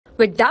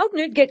With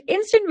Doubtnut, get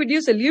instant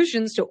video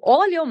solutions to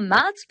all your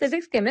maths,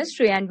 physics,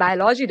 chemistry, and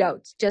biology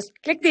doubts. Just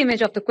click the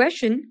image of the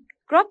question,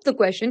 crop the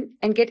question,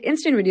 and get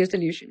instant video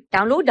solution.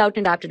 Download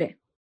Doubtnut app today.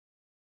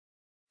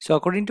 So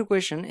according to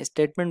question,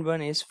 statement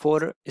 1 is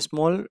for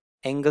small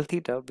angle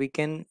theta, we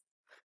can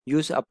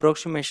use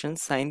approximation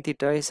sin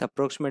theta is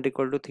approximate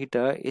equal to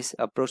theta is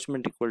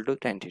approximate equal to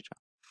tan theta.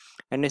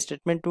 And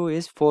statement 2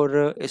 is for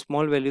a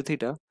small value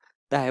theta,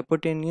 the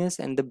hypotenuse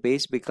and the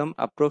base become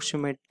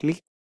approximately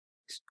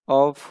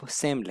of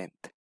same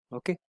length.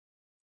 Okay,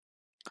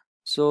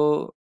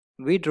 so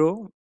we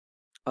draw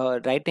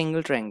a right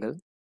angle triangle.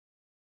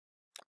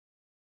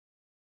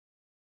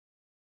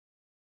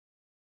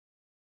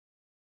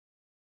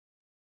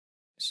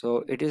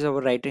 So it is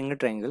our right angle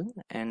triangle,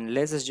 and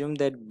let's assume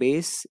that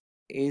base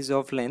is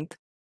of length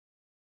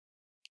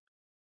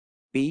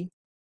B.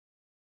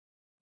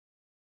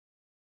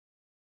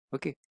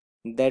 Okay,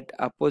 that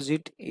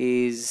opposite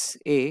is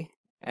A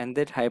and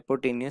that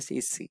hypotenuse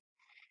is C.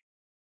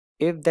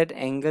 If that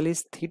angle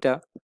is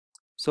theta,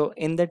 so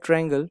in that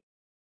triangle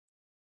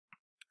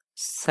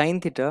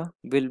sin theta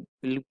will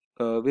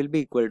be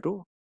equal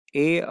to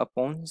A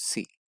upon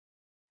C,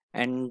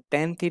 and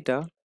tan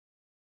theta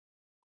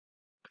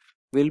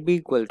will be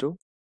equal to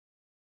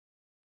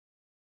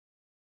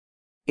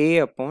A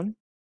upon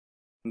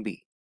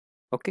B.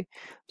 Okay,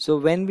 so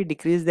when we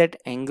decrease that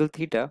angle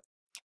theta,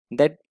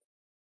 that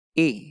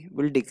A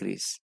will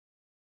decrease.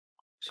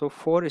 So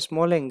for a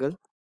small angle,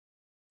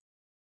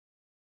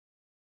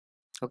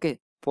 okay,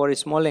 for a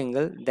small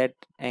angle, that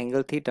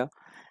angle theta,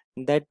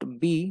 that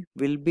B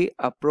will be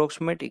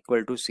approximate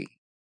equal to C.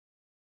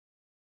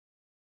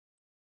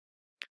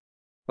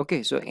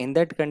 Okay, so in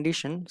that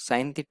condition,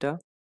 sin theta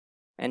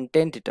and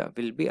tan theta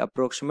will be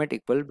approximate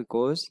equal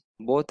because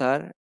both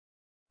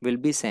will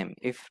be same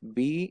if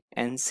B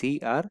and C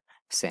are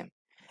same.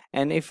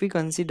 And if we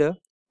consider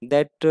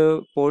that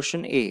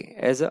portion A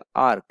as a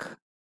arc,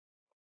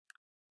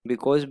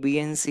 because B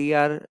and C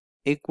are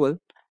equal,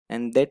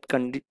 and that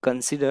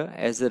consider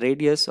as the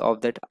radius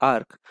of that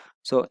arc,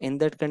 so in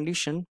that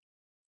condition,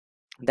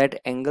 that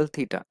angle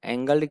theta,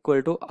 angle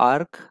equal to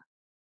arc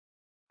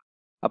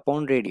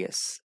upon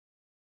radius.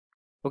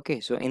 Okay,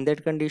 so in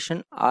that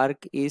condition,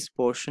 arc is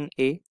portion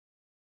A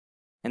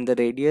and the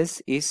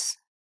radius is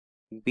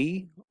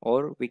B,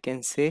 or we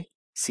can say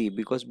C,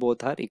 because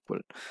both are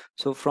equal.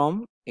 So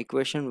from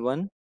equation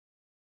 1,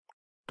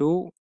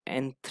 2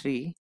 and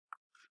 3,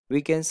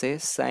 we can say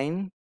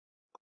sin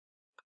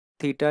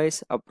theta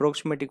is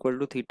approximate equal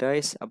to theta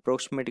is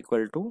approximate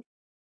equal to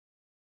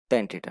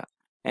tan theta,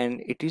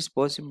 and it is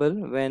possible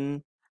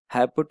when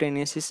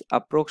hypotenuse is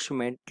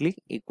approximately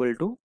equal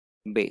to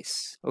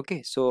base.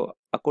 Okay, so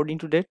according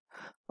to that,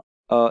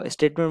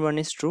 statement 1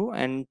 is true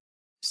and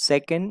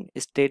second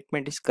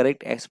statement is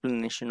correct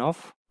explanation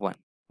of 1.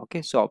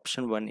 Okay, so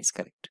option 1 is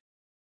correct.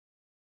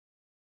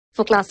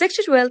 For class 6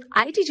 to 12,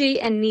 IIT JEE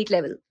and NEET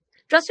level.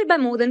 Trusted by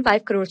more than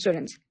 5 crore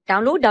students.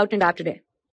 Download Doubtnut app today.